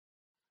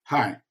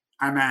Hi,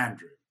 I'm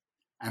Andrew,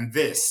 and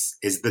this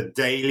is the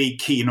Daily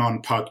Keen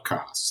On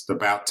podcast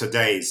about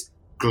today's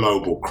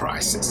global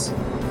crisis.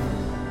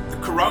 The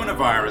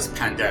coronavirus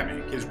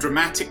pandemic is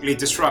dramatically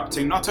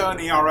disrupting not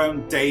only our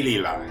own daily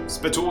lives,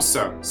 but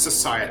also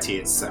society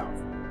itself.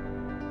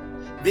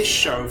 This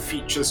show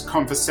features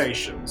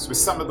conversations with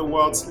some of the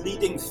world's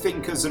leading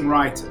thinkers and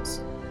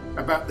writers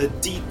about the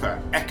deeper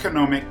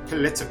economic,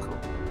 political,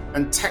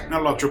 and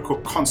technological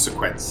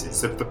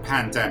consequences of the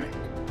pandemic.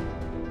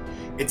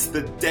 It's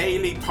the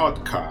daily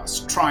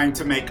podcast trying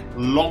to make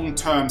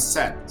long-term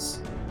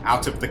sense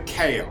out of the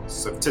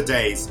chaos of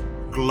today's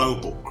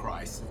global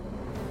crisis.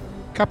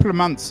 A couple of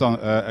months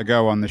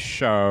ago on the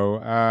show,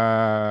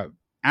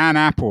 Anne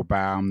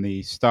Applebaum,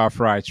 the staff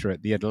writer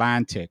at The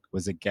Atlantic,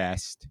 was a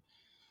guest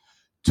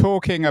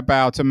talking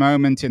about a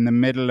moment in the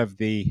middle of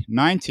the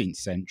 19th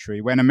century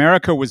when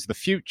America was the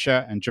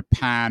future and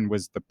Japan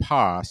was the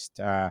past.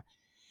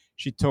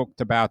 She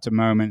talked about a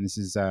moment, this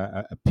is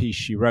a piece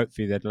she wrote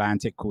for The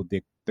Atlantic called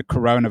The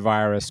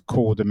Coronavirus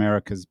Called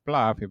America's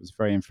Bluff. It was a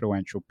very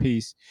influential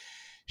piece.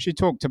 She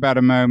talked about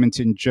a moment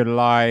in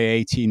July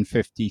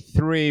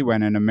 1853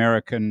 when an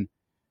American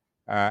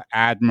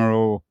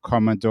Admiral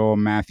Commodore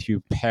Matthew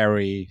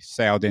Perry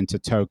sailed into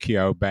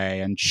Tokyo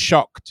Bay and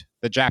shocked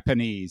the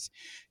Japanese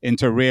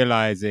into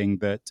realizing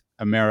that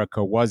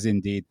America was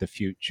indeed the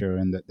future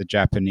and that the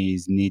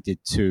Japanese needed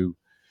to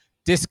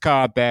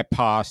discard their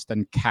past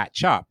and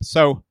catch up.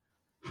 So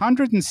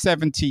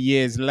 170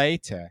 years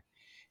later,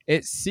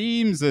 it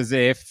seems as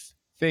if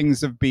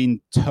things have been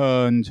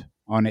turned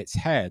on its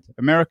head.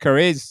 America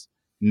is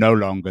no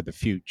longer the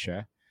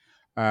future,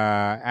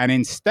 and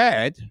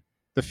instead,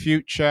 the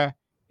future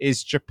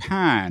is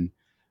Japan.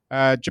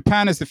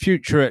 Japan as the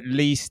future, at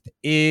least,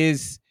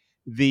 is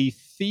the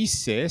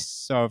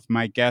thesis of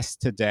my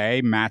guest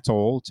today, Matt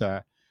Alt,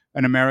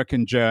 an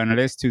American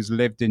journalist who's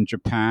lived in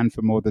Japan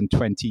for more than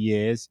 20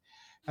 years,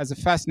 has a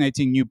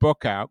fascinating new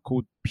book out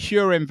called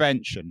Pure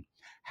Invention: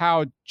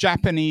 How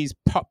Japanese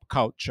Pop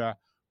Culture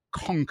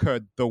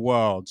Conquered the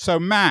World. So,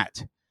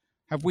 Matt,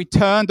 have we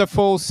turned a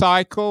full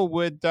cycle?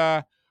 Would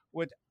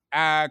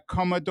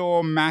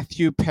Commodore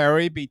Matthew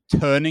Perry be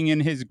turning in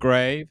his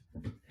grave?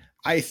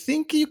 I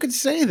think you could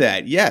say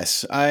that,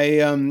 yes.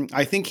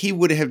 I think he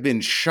would have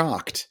been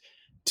shocked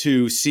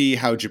to see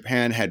how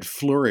Japan had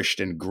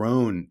flourished and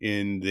grown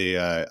in the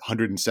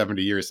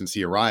 170 years since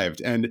he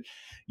arrived. And,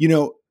 you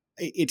know,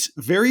 it's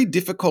very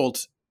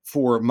difficult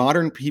for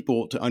modern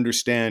people to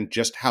understand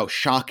just how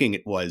shocking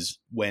it was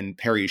when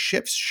Perry's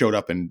ships showed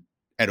up in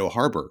Edo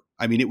Harbor.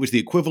 I mean, it was the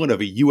equivalent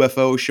of a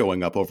UFO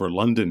showing up over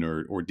London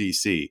or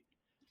DC.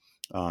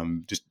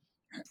 Just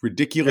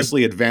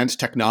ridiculously advanced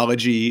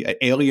technology, an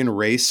alien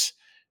race,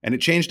 and it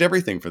changed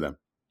everything for them.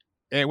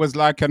 It was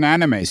like an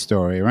anime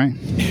story, right?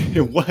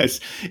 It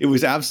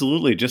was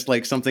absolutely just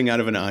like something out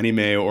of an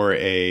anime or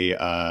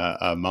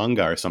a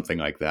manga or something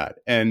like that.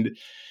 And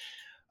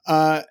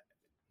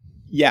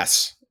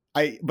yes,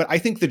 but I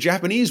think the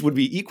Japanese would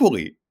be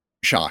equally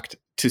shocked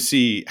to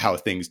see how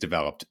things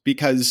developed,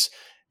 because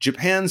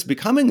Japan's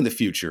becoming the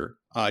future.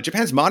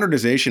 Japan's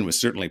modernization was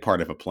certainly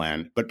part of a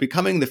plan, but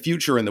becoming the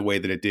future in the way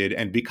that it did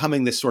and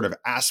becoming this sort of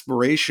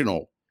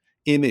aspirational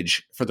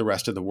image for the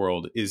rest of the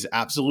world is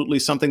absolutely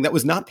something that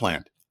was not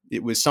planned.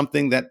 It was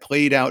something that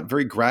played out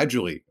very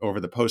gradually over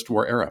the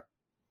post-war era.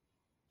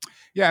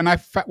 Yeah, and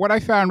what I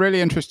found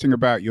really interesting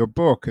about your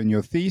book and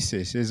your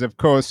thesis is, of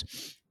course,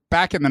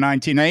 back in the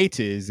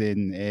 1980s,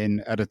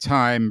 in at a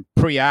time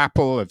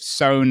pre-Apple of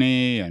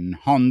Sony and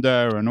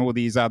Honda and all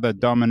these other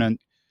dominant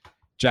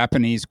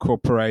Japanese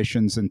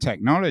corporations and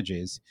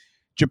technologies,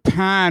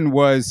 Japan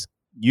was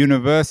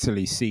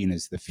universally seen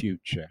as the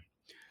future.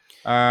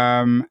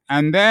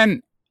 And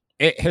then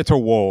it hit a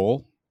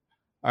wall.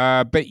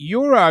 But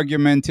your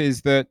argument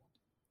is that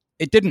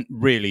it didn't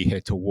really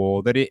hit a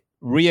wall, that it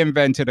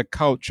reinvented a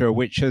culture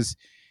which has,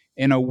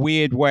 in a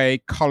weird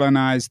way,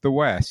 colonized the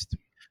West.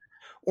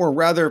 Or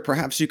rather,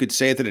 perhaps you could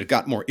say that it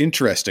got more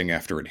interesting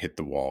after it hit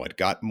the wall. It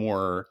got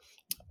more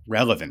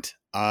relevant.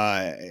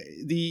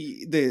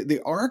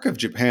 The arc of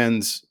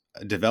Japan's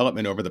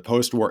development over the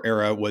post-war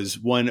era was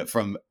one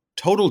from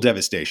total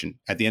devastation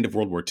at the end of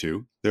World War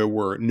II. There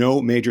were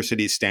no major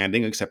cities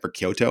standing except for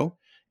Kyoto.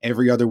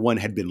 Every other one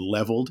had been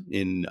leveled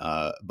in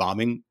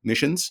bombing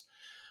missions.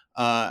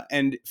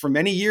 And for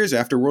many years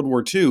after World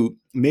War II,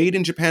 made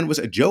in Japan was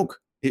a joke.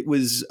 It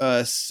was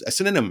a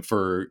synonym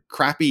for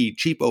crappy,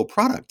 cheapo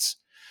products.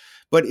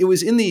 But it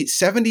was in the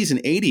 70s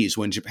and 80s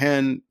when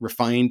Japan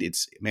refined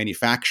its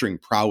manufacturing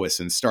prowess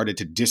and started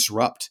to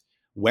disrupt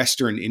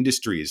Western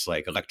industries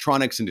like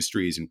electronics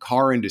industries and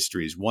car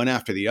industries, one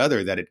after the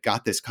other, that it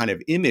got this kind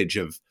of image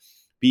of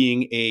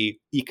being an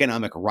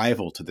economic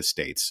rival to the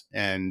States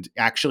and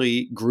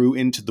actually grew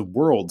into the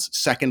world's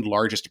second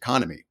largest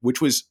economy,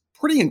 which was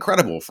pretty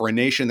incredible for a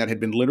nation that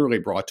had been literally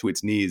brought to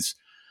its knees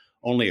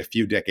only a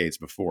few decades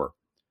before.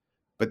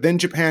 But then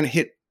Japan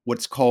hit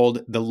what's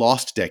called the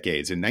lost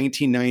decades. In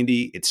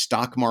 1990, its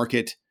stock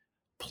market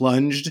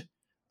plunged,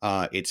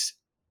 its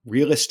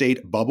real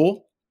estate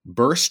bubble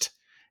burst,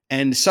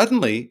 And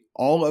suddenly,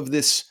 all of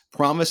this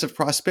promise of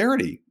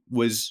prosperity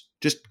was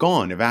just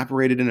gone,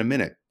 evaporated in a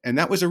minute. And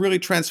that was a really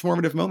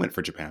transformative moment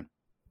for Japan.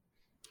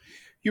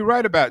 You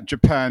write about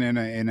Japan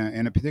in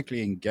a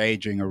particularly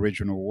engaging,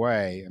 original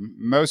way.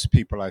 Most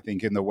people, I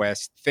think, in the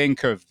West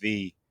think of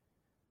the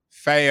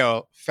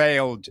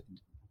failed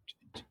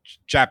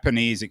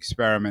Japanese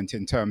experiment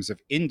in terms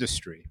of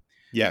industry.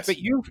 Yes. But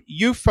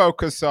you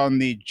focus on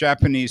the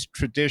Japanese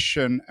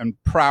tradition and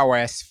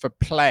prowess for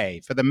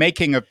play, for the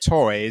making of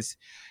toys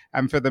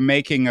and for the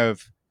making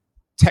of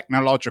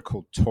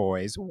technological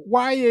toys.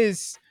 Why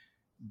is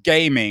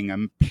gaming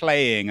and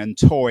playing and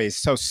toys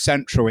so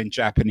central in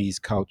Japanese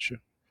culture?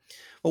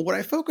 Well, what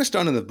I focused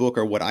on in the book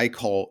are what I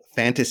call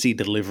fantasy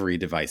delivery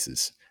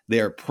devices.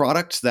 They are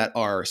products that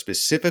are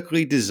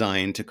specifically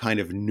designed to kind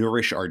of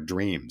nourish our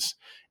dreams.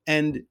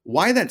 And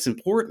why that's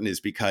important is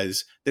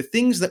because the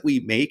things that we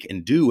make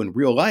and do in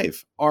real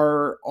life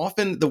are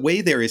often the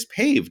way there is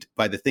paved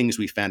by the things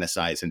we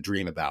fantasize and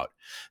dream about.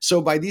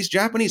 So by these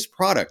Japanese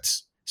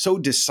products so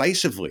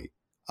decisively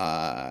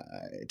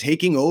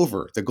taking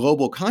over the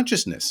global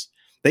consciousness,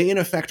 they in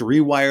effect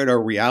rewired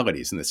our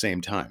realities in the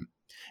same time.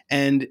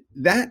 And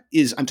that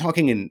is, I'm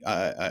talking in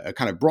a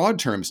kind of broad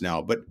terms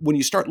now, but when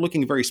you start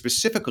looking very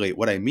specifically at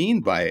what I mean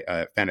by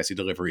a fantasy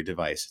delivery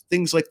device,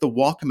 things like the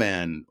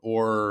Walkman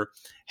or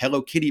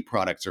Hello Kitty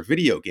products or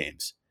video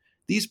games,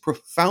 these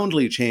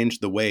profoundly changed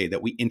the way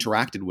that we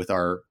interacted with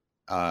our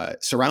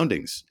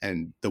surroundings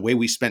and the way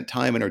we spent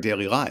time in our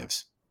daily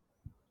lives.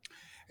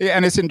 Yeah,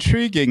 and it's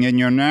intriguing in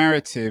your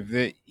narrative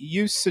that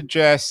you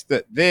suggest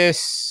that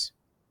this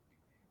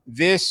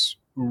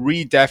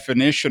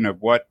redefinition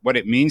of what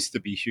it means to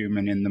be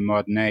human in the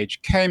modern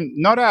age came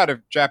not out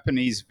of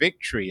Japanese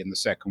victory in the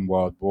Second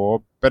World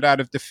War, but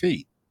out of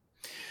defeat.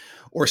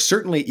 Or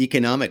certainly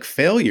economic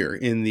failure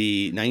in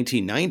the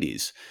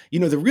 1990s. You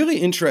know, the really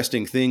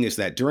interesting thing is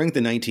that during the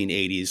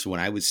 1980s, when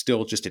I was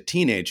still just a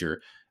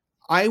teenager,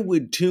 I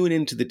would tune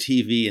into the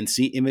TV and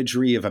see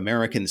imagery of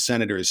American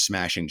senators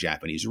smashing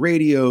Japanese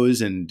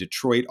radios and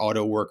Detroit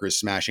auto workers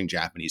smashing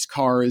Japanese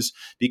cars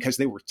because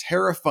they were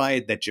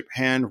terrified that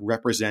Japan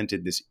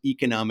represented this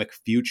economic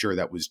future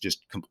that was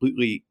just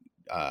completely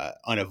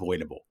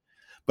unavoidable.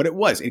 But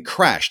it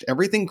crashed.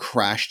 Everything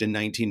crashed in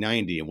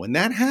 1990. And when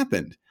that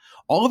happened,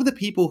 all of the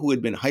people who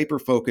had been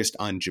hyper-focused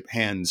on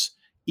Japan's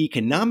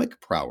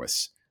economic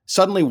prowess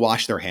suddenly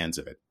washed their hands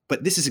of it.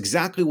 But this is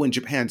exactly when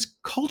Japan's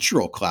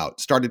cultural clout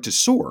started to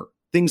soar.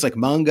 Things like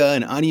manga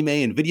and anime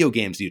and video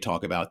games that you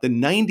talk about. The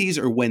 90s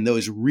are when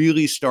those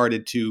really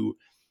started to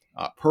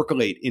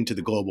percolate into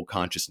the global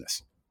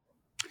consciousness.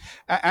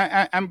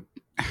 And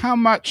how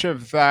much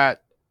of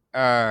that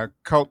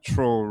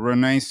cultural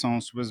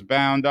renaissance was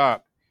bound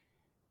up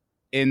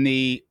in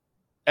the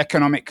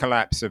economic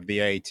collapse of the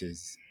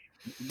 80s?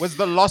 Was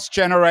the lost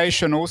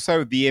generation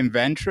also the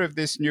inventor of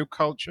this new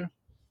culture?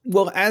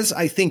 Well, as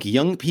I think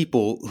young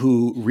people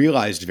who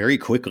realized very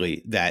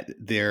quickly that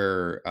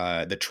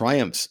the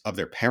triumphs of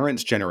their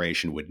parents'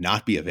 generation would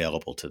not be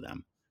available to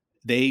them,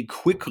 they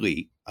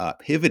quickly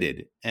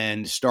pivoted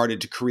and started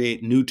to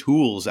create new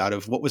tools out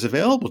of what was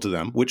available to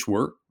them, which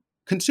were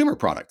consumer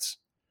products.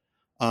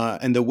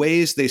 And the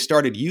ways they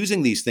started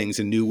using these things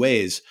in new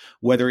ways,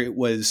 whether it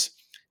was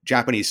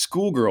Japanese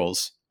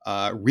schoolgirls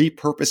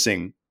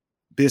repurposing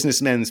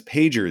businessmen's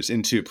pagers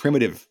into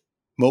primitive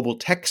mobile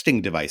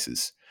texting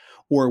devices,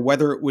 or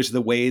whether it was the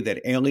way that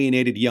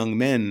alienated young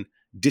men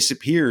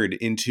disappeared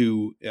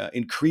into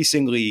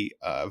increasingly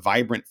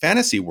vibrant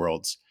fantasy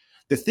worlds,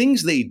 the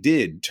things they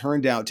did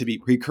turned out to be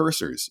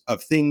precursors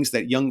of things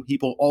that young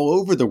people all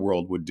over the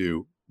world would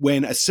do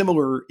when a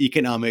similar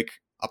economic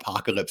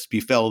apocalypse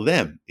befell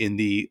them in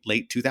the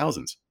late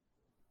 2000s.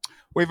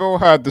 We've all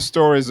heard the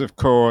stories, of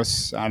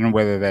course, I don't know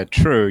whether they're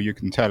true, you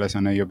can tell us, I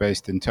know you're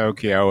based in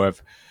Tokyo,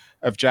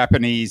 of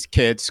Japanese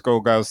kids,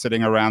 schoolgirls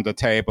sitting around a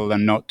table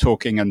and not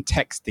talking and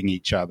texting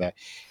each other.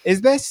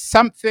 Is there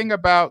something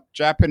about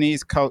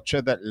Japanese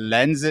culture that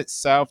lends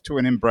itself to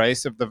an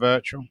embrace of the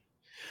virtual?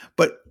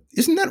 But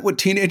isn't that what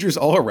teenagers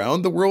all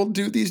around the world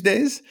do these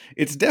days?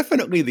 It's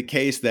definitely the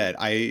case that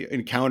I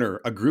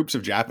encounter groups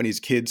of Japanese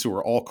kids who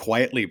are all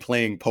quietly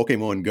playing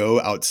Pokemon Go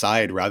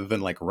outside rather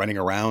than like running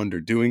around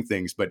or doing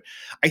things. But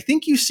I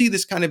think you see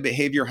this kind of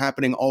behavior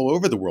happening all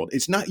over the world.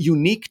 It's not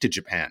unique to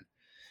Japan.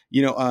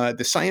 You know,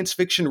 the science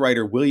fiction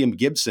writer William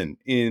Gibson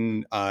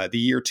in the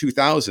year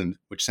 2000,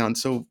 which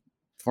sounds so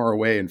far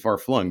away and far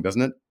flung,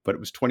 doesn't it? But it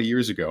was 20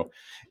 years ago.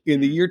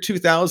 In the year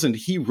 2000,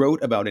 he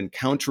wrote about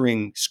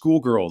encountering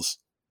schoolgirls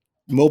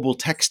mobile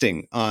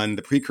texting on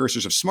the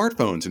precursors of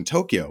smartphones in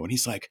Tokyo. And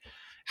he's like,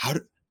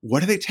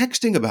 what are they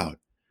texting about?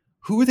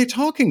 Who are they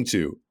talking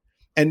to?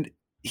 And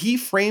he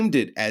framed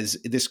it as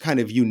this kind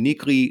of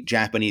uniquely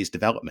Japanese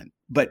development.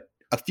 But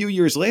a few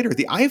years later,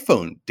 the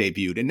iPhone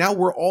debuted, and now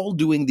we're all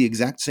doing the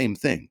exact same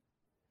thing.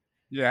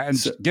 Yeah, and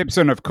so,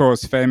 Gibson, of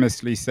course,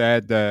 famously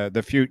said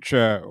the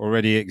future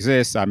already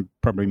exists. I'm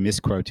probably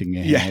misquoting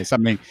it. Yeah.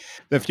 Something,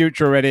 the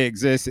future already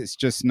exists. It's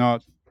just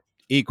not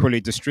equally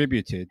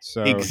distributed.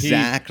 So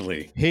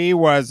exactly. He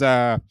was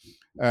a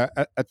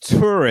a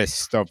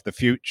tourist of the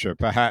future,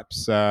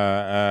 perhaps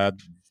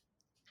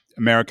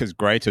America's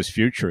greatest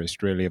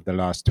futurist, really, of the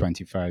last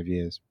 25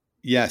 years.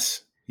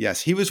 Yes.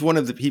 Yes. He was one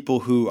of the people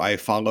who I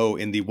follow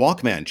in the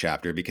Walkman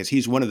chapter because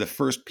he's one of the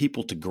first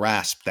people to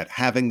grasp that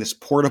having this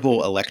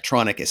portable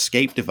electronic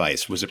escape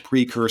device was a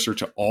precursor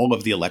to all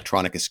of the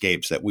electronic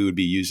escapes that we would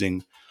be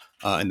using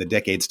in the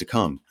decades to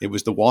come. It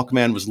was the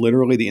Walkman was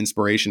literally the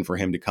inspiration for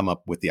him to come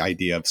up with the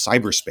idea of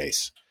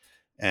cyberspace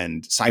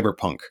and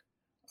cyberpunk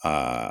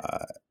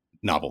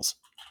novels.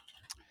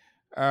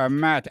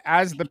 Matt,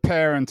 as the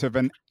parent of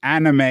an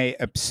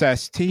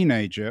anime-obsessed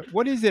teenager,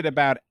 what is it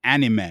about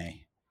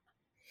anime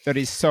that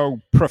is so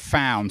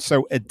profound,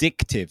 so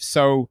addictive,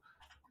 so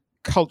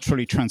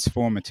culturally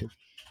transformative?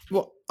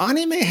 Well,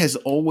 anime has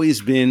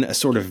always been a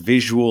sort of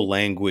visual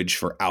language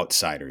for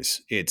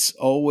outsiders. It's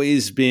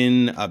always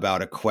been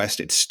about a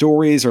quest. Its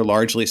stories are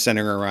largely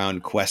centered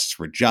around quests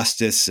for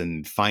justice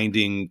and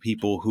finding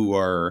people who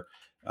are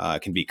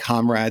can be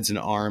comrades in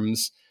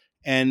arms.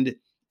 And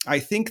I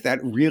think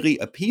that really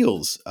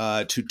appeals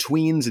to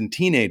tweens and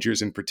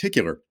teenagers in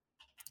particular.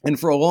 And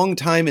for a long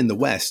time in the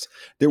West,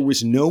 there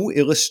was no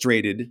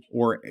illustrated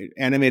or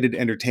animated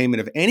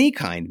entertainment of any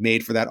kind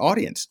made for that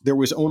audience. There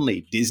was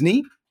only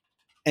Disney.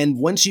 And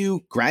once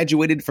you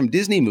graduated from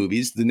Disney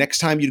movies, the next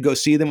time you'd go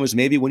see them was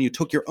maybe when you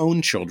took your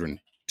own children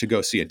to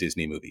go see a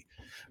Disney movie.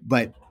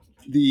 But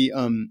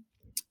a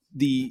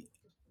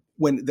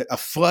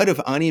flood of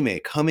anime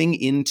coming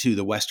into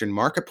the Western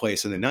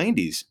marketplace in the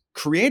 90s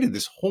created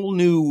this whole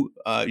new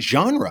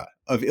genre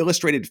of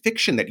illustrated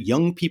fiction that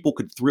young people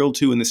could thrill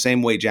to in the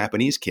same way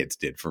Japanese kids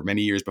did for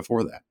many years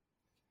before that.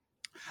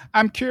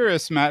 I'm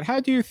curious, Matt, how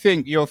do you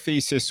think your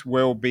thesis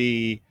will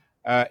be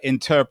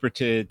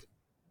interpreted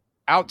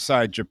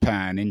outside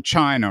Japan, in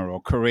China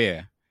or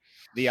Korea?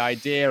 The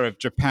idea of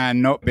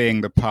Japan not being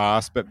the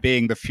past, but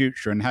being the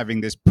future and having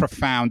this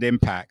profound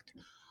impact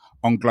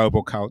on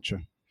global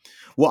culture.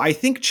 Well, I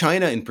think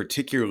China in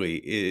particular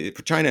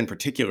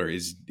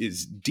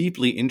is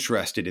deeply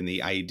interested in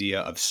the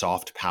idea of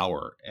soft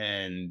power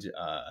and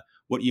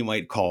what you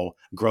might call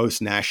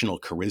gross national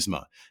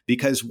charisma.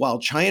 Because while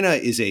China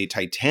is a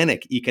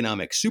titanic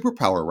economic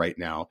superpower right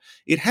now,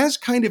 it has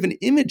kind of an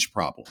image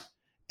problem.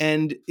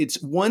 And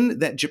it's one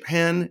that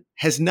Japan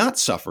has not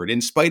suffered in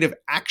spite of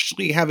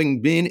actually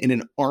having been in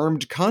an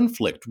armed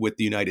conflict with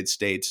the United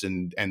States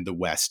and the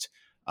West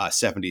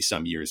 70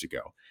 some years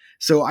ago.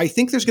 So I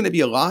think there's going to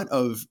be a lot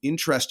of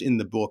interest in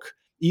the book,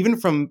 even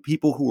from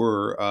people who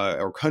are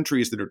or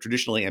countries that are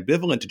traditionally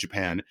ambivalent to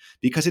Japan,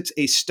 because it's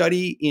a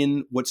study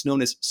in what's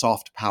known as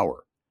soft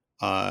power.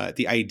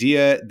 The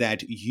idea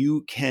that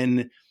you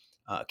can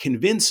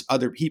convince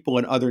other people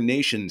and other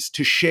nations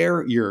to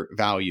share your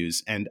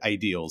values and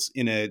ideals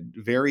in a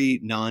very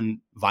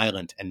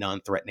non-violent and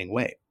non-threatening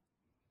way.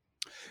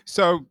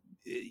 So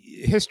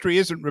history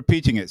isn't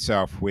repeating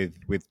itself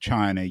with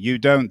China. You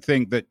don't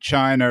think that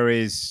China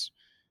is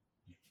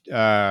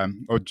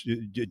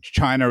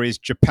China is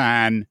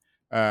Japan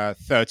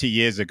 30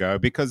 years ago,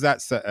 because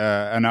that's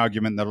an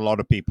argument that a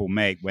lot of people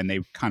make when they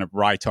kind of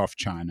write off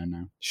China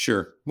now.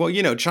 Sure. Well,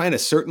 China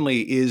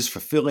certainly is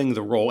fulfilling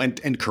the role,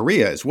 and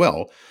Korea as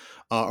well,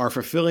 are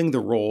fulfilling the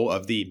role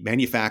of the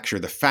manufacturer,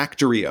 the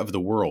factory of the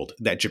world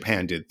that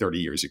Japan did 30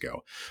 years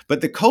ago.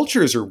 But the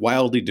cultures are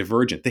wildly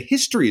divergent. The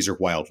histories are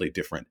wildly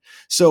different.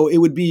 So it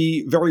would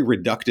be very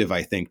reductive,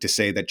 I think, to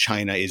say that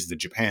China is the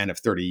Japan of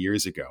 30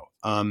 years ago.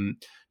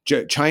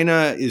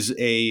 China is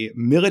a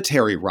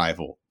military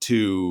rival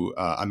to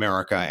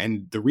America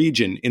and the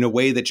region in a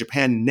way that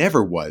Japan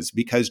never was,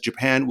 because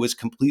Japan was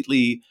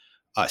completely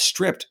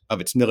stripped of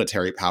its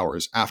military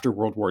powers after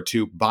World War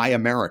II by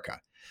America.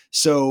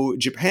 So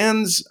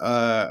Japan's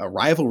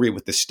rivalry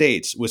with the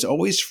States was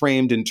always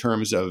framed in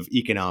terms of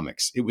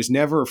economics. It was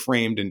never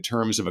framed in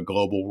terms of a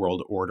global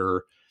world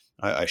order,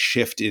 a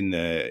shift in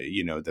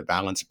the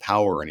balance of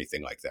power or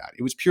anything like that.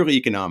 It was purely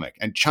economic.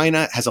 And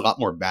China has a lot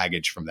more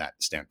baggage from that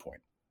standpoint.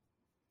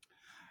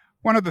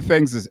 One of the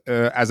things is,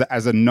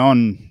 as a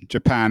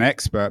non-Japan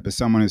expert, but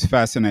someone who's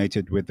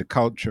fascinated with the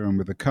culture and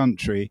with the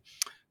country,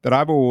 that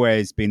I've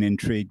always been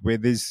intrigued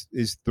with is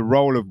the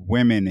role of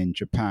women in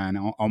Japan.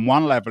 On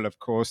one level, of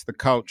course, the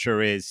culture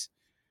is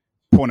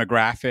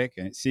pornographic,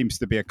 and it seems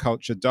to be a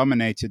culture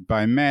dominated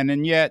by men.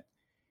 And yet,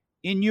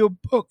 in your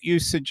book, you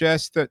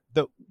suggest that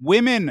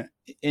women,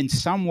 in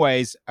some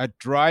ways, are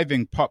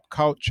driving pop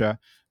culture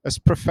as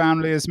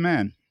profoundly as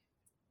men.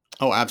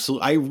 Oh,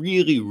 absolutely. I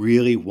really,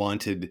 really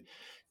wanted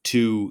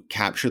to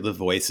capture the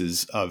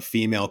voices of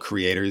female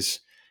creators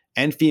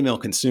and female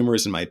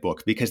consumers in my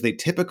book, because they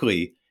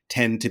typically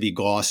tend to be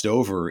glossed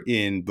over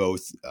in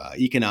both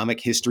economic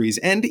histories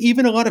and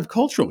even a lot of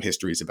cultural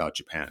histories about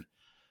Japan.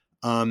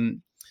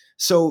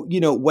 So,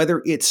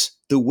 whether it's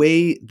the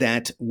way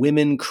that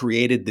women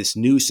created this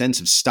new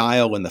sense of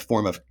style in the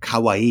form of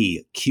kawaii,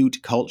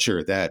 cute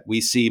culture that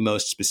we see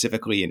most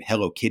specifically in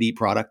Hello Kitty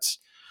products,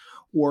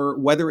 or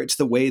whether it's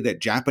the way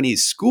that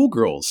Japanese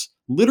schoolgirls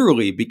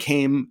literally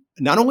became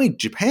not only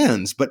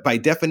Japan's, but by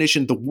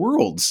definition, the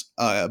world's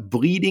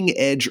bleeding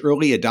edge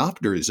early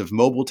adopters of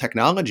mobile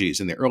technologies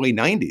in the early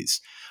 90s.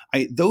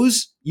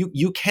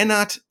 You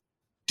cannot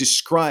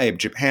describe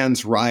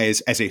Japan's rise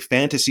as a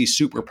fantasy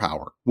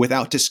superpower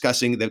without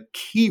discussing the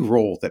key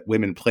role that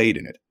women played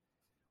in it,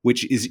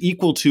 which is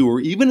equal to, or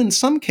even in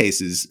some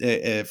cases,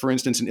 for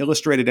instance, in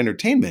illustrated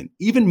entertainment,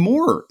 even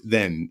more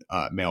than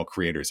male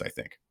creators, I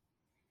think.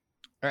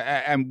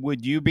 And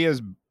would you be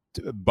as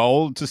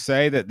bold to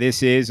say that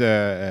this is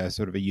a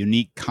sort of a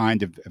unique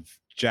kind of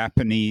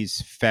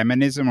Japanese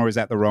feminism, or is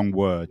that the wrong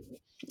word?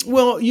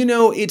 Well,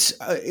 it's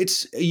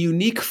a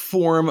unique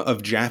form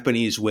of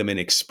Japanese women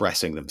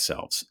expressing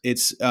themselves.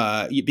 It's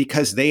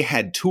because they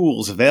had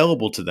tools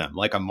available to them,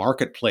 like a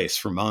marketplace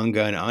for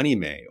manga and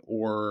anime,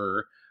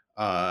 or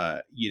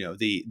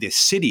the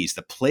cities,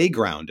 the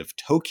playground of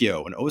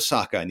Tokyo and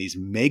Osaka, and these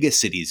mega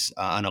cities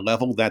on a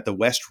level that the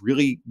West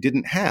really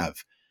didn't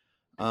have.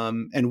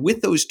 And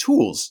with those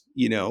tools,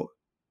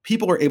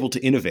 people are able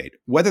to innovate,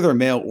 whether they're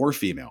male or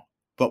female.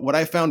 But what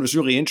I found was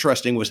really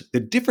interesting was the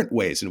different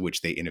ways in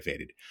which they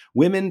innovated.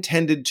 Women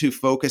tended to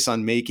focus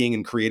on making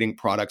and creating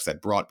products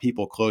that brought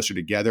people closer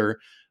together,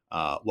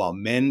 while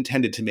men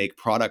tended to make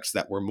products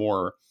that were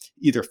more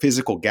either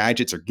physical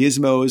gadgets or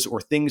gizmos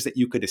or things that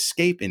you could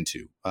escape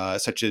into,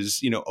 such as,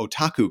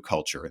 otaku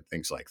culture and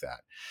things like that.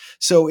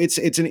 So it's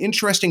an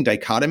interesting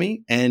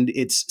dichotomy, and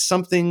it's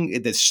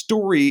something, the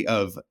story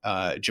of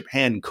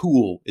Japan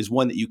cool is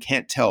one that you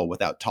can't tell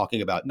without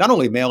talking about not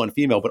only male and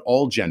female, but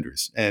all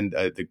genders and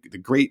the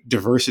great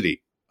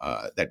diversity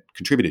that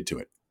contributed to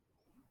it.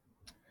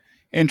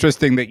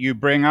 Interesting that you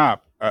bring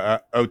up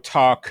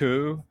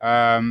otaku.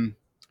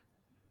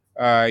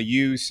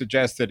 You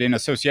suggest that in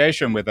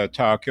association with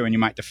otaku, and you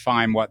might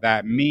define what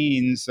that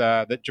means,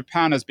 that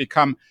Japan has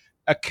become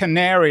a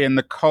canary in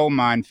the coal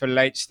mine for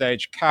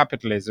late-stage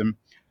capitalism,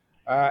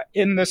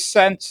 in the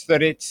sense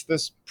that it's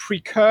this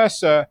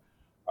precursor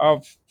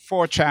of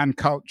 4chan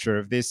culture,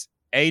 of this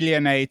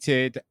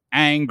alienated,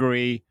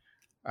 angry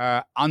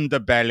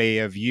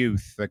underbelly of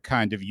youth, the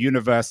kind of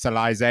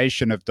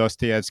universalization of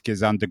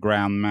Dostoevsky's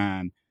Underground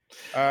Man.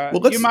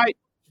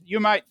 You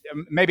might,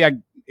 maybe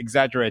I'm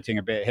exaggerating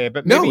a bit here,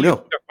 but maybe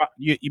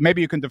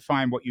maybe you can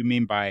define what you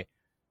mean by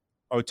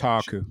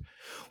otaku.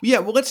 Yeah,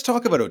 well, let's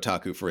talk about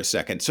otaku for a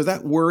second. So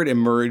that word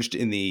emerged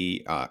in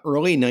the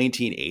early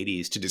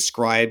 1980s to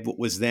describe what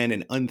was then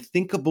an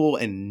unthinkable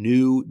and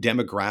new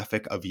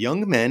demographic of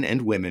young men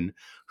and women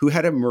who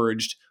had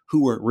emerged,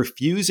 who were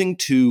refusing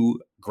to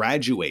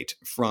graduate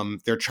from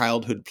their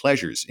childhood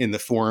pleasures in the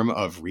form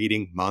of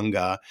reading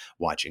manga,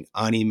 watching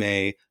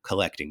anime,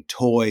 collecting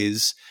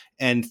toys,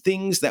 and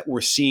things that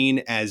were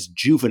seen as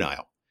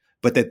juvenile,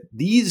 but that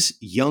these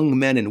young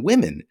men and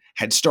women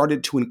had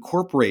started to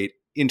incorporate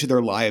into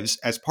their lives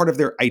as part of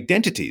their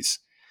identities.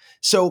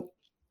 So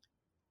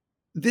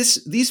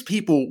these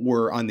people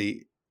were on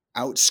the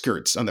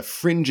outskirts, on the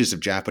fringes of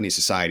Japanese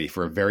society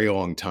for a very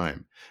long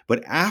time.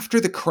 But after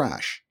the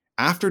crash,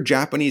 after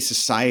Japanese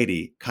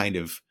society kind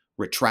of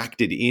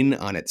retracted in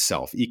on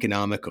itself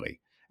economically,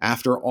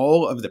 after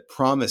all of the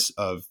promise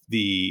of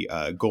the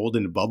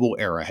golden bubble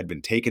era had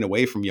been taken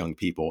away from young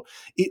people,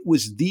 it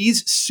was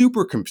these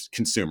super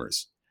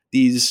consumers,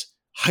 these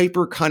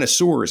hyper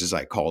connoisseurs, as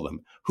I call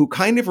them, who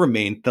kind of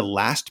remained the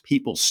last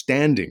people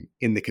standing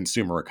in the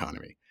consumer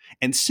economy.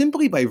 And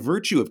simply by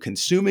virtue of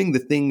consuming the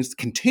things,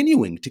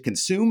 continuing to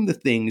consume the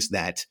things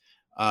that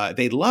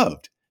they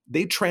loved,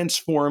 they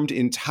transformed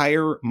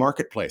entire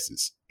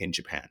marketplaces in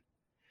Japan.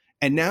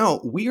 And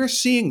now we are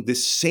seeing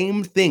this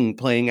same thing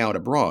playing out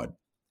abroad.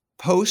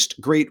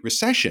 Post-Great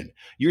Recession,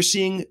 you're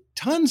seeing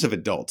tons of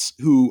adults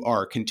who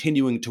are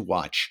continuing to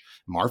watch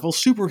Marvel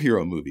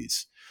superhero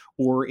movies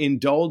or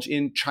indulge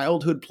in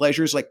childhood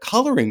pleasures like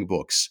coloring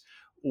books,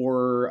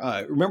 or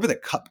remember the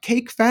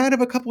cupcake fad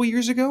of a couple of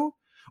years ago?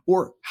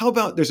 Or how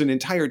about there's an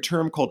entire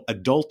term called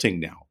adulting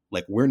now?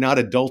 Like, we're not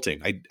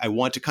adulting. I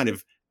want to kind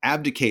of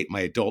abdicate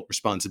my adult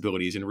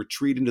responsibilities and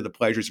retreat into the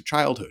pleasures of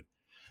childhood.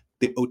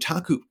 The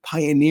otaku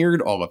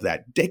pioneered all of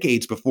that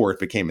decades before it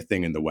became a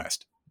thing in the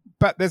West.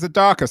 But there's a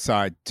darker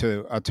side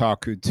to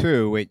otaku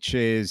too, which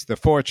is the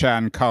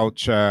 4chan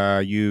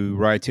culture. You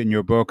write in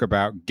your book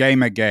about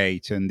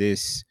Gamergate and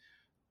this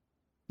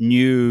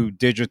new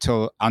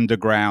digital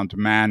underground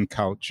man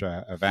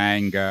culture of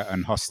anger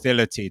and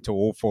hostility to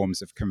all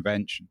forms of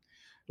convention,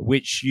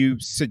 which you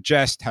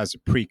suggest has a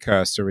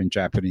precursor in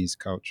Japanese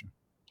culture.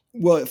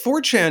 Well,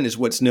 4chan is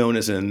what's known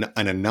as an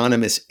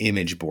anonymous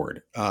image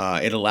board.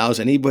 It allows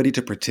anybody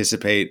to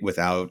participate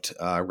without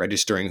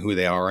registering who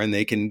they are, and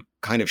they can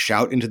kind of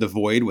shout into the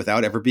void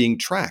without ever being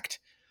tracked.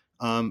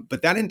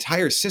 But that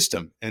entire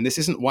system, and this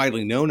isn't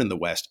widely known in the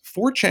West,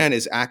 4chan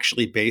is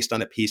actually based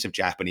on a piece of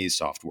Japanese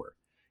software.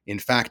 In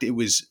fact, it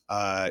was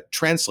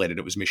translated.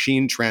 It was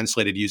machine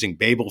translated using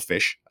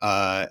Babelfish,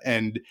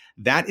 and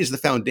that is the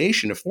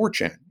foundation of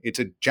 4chan. It's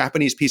a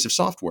Japanese piece of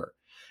software.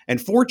 And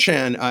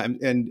 4chan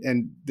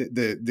and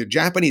the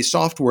Japanese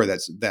software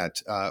that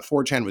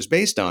 4chan was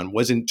based on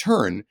was in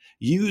turn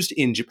used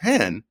in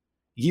Japan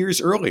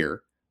years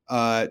earlier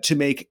to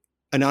make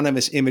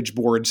anonymous image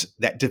boards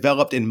that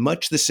developed in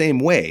much the same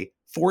way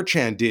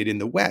 4chan did in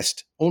the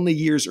West only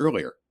years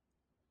earlier.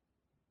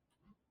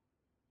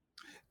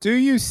 Do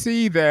you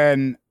see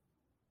then,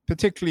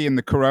 particularly in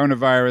the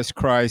coronavirus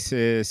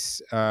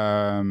crisis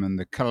and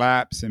the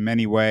collapse in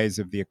many ways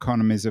of the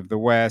economies of the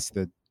West,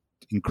 the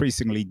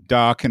increasingly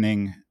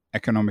darkening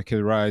economic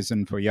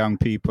horizon for young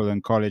people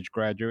and college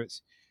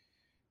graduates,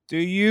 do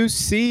you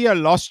see a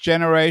lost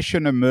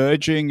generation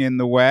emerging in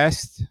the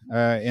West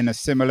in a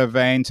similar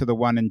vein to the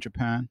one in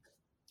Japan?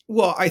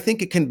 Well, I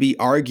think it can be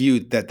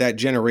argued that that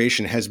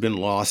generation has been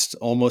lost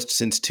almost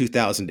since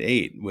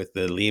 2008 with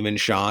the Lehman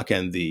shock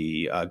and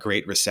the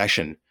Great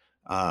Recession.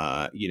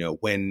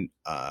 When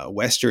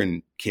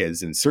Western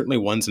kids, and certainly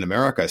ones in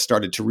America,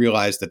 started to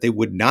realize that they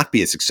would not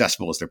be as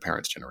successful as their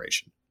parents'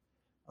 generation.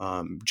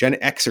 Gen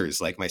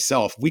Xers like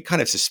myself, we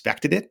kind of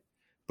suspected it.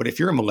 But if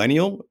you're a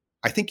millennial,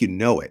 I think you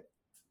know it.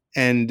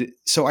 And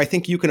so I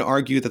think you can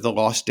argue that the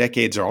lost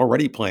decades are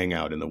already playing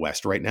out in the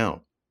West right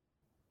now.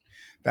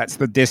 That's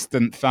the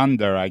distant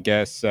thunder, I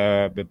guess.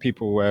 The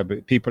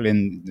people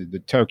in the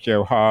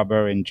Tokyo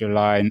harbor in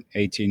July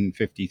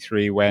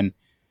 1853, when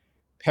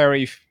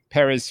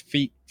Perry's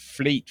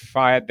fleet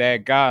fired their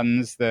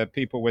guns, the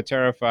people were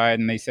terrified,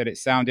 and they said it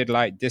sounded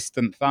like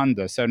distant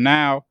thunder. So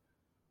now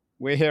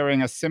we're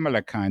hearing a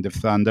similar kind of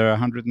thunder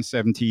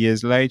 170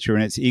 years later,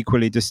 and it's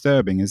equally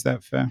disturbing. Is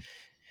that fair?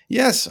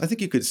 Yes, I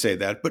think you could say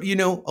that. But,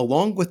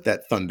 along with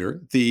that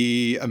thunder,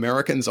 the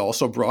Americans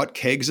also brought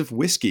kegs of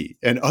whiskey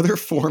and other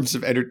forms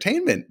of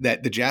entertainment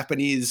that the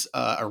Japanese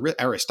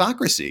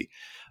aristocracy,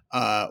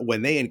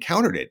 when they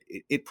encountered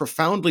it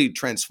profoundly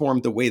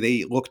transformed the way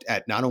they looked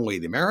at not only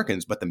the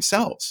Americans, but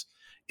themselves.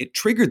 It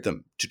triggered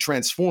them to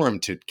transform,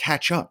 to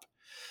catch up.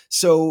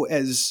 So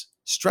as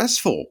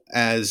stressful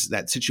as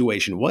that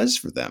situation was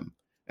for them,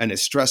 and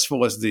as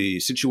stressful as the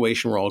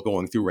situation we're all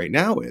going through right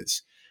now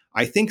is,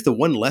 I think the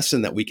one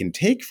lesson that we can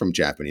take from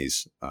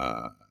Japanese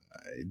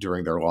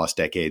during their lost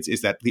decades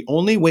is that the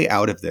only way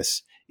out of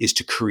this is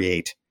to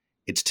create.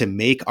 It's to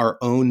make our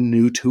own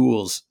new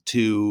tools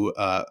to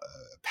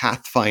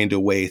pathfind a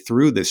way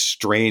through this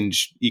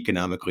strange,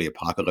 economically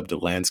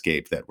apocalyptic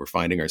landscape that we're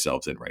finding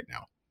ourselves in right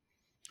now.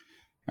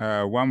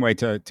 One way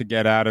to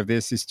get out of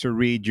this is to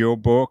read your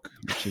book,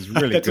 which is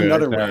really That's good.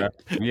 Another way.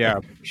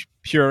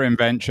 Pure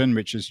Invention,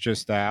 which is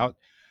just out.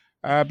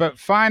 But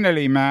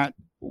finally, Matt,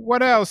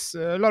 what else?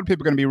 A lot of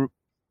people are going to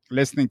be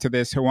listening to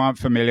this who aren't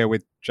familiar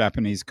with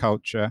Japanese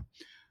culture.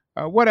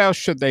 What else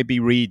should they be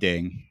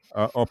reading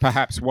or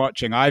perhaps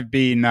watching? I've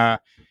been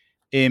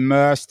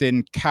immersed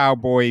in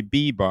Cowboy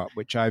Bebop,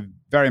 which I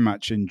very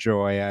much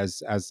enjoy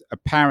as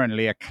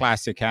apparently a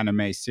classic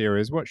anime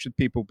series. What should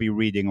people be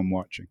reading and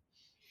watching?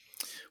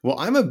 Well,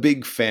 I'm a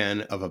big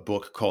fan of a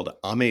book called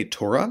Ame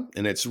Tora,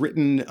 and it's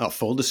written,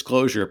 full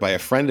disclosure, by a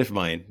friend of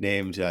mine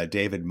named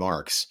David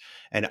Marks.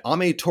 And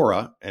Ame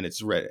Tora, and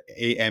it's read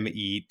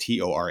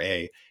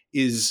Ametora,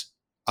 is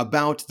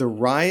about the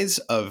rise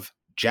of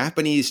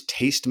Japanese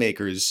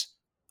tastemakers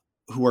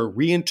who are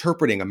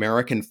reinterpreting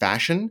American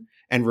fashion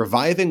and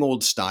reviving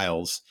old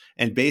styles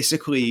and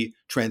basically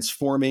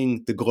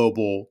transforming the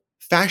global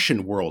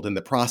fashion world in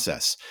the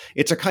process.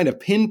 It's a kind of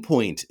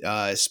pinpoint,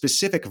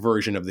 specific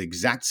version of the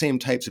exact same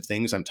types of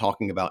things I'm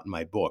talking about in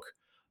my book.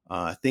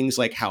 Things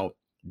like how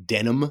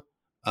denim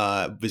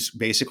was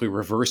basically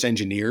reverse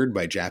engineered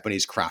by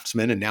Japanese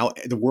craftsmen, and now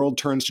the world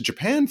turns to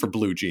Japan for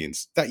blue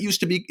jeans. That used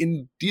to be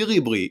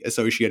indelibly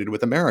associated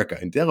with America,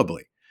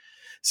 indelibly.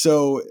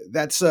 So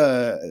that's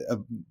a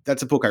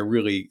book I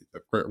really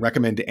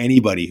recommend to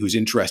anybody who's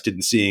interested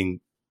in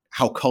seeing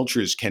how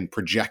cultures can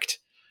project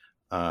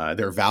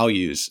their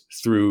values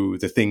through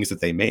the things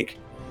that they make.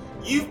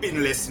 You've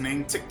been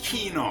listening to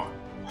Keen On,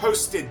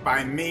 hosted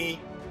by me,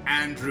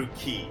 Andrew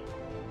Keen.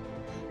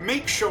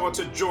 Make sure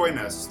to join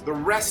us the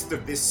rest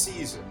of this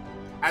season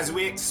as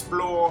we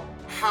explore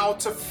how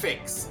to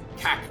fix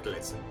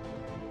capitalism.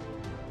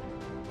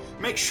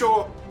 Make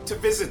sure to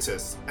visit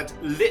us at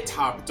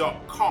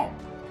lithub.com,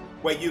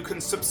 where you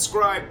can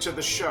subscribe to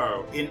the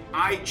show in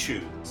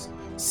iTunes,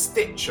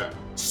 Stitcher,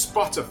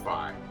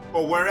 Spotify,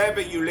 or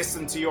wherever you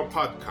listen to your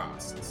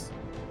podcasts.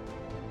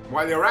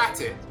 While you're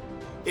at it,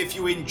 if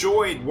you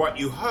enjoyed what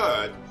you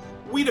heard,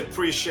 we'd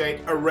appreciate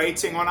a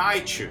rating on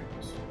iTunes.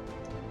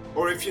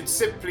 Or if you'd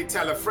simply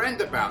tell a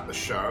friend about the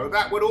show,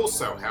 that would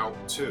also help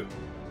too.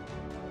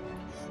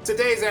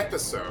 Today's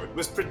episode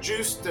was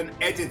produced and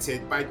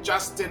edited by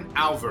Justin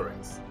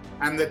Alvarez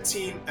and the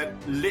team at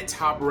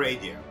LitHub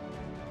Radio.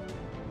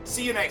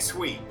 See you next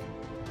week,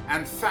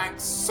 and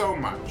thanks so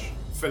much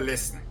for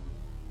listening.